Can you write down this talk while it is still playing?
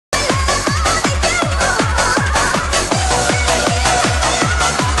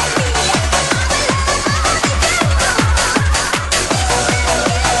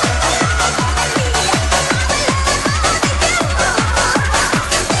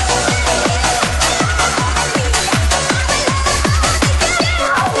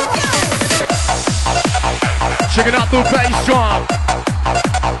Checking out the bass drum.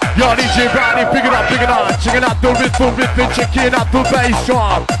 Yo, DJ Browny, pick it up, pick it up. Checking out the rhythm, checking out the bass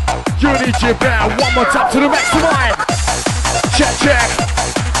drum. Yo, DJ Brown, one more time to the maximum. Check, check.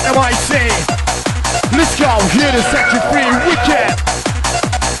 MIC. Let's go, here to set you free, wicked.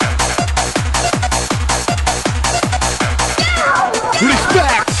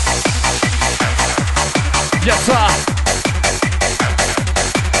 Respect. Yes, sir.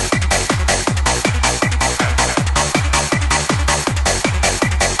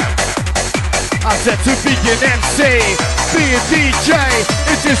 I said to be an MC, be a DJ.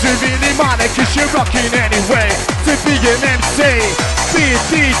 It doesn't really matter cause you're rocking anyway. To be an MC, be a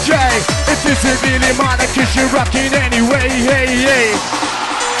DJ. It doesn't really matter cause you're rocking anyway. Hey, hey.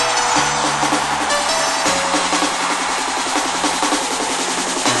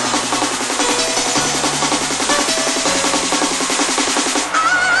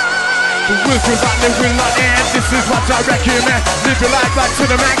 We'll live not end. This is what I recommend. Live your life back to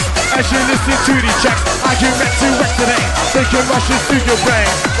the max. As you listen to these tracks, I can make you wet today. Taking rushes through your brain.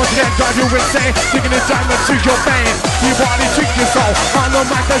 Once again, drive you insane. Taking the time to your vein. Your body, trick your soul. On the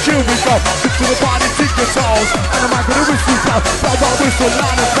mic, as here we go. Stick to the body, trick your souls. On the mic with a whistle blow. Blow, whistle,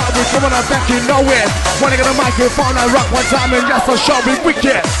 line and blow. We're coming up back, you know it. Wanna get a microphone, I rock one time, and yes, I'll show it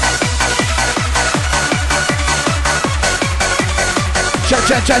wicked. Check,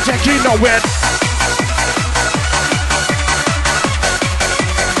 check, check, check, you know it.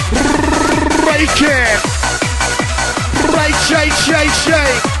 Break it. Break, shake, shake,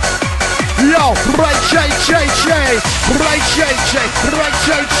 shake. Yo, break, shake, shake, shake. Break, shake, shake, break,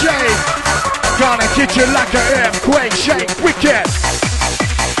 shake, shake. Gonna hit you like an earthquake, shake, wicked.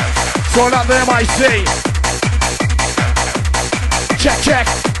 So now the MIC. Check, check.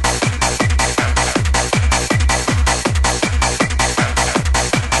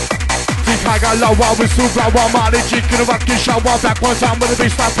 I got low, I was super, I'm out of cheek, gonna rock your shower. Back one time with a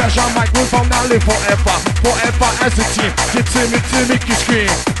bass like pressure, microphone now live forever. Forever as a team, get to make you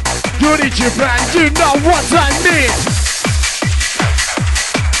scream. You need your brand, you know what I mean.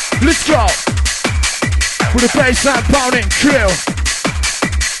 Let's go. With the bass and pounding crew.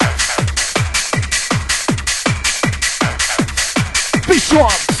 Be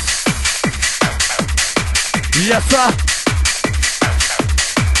strong. Yes sir.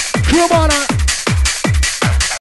 Come on.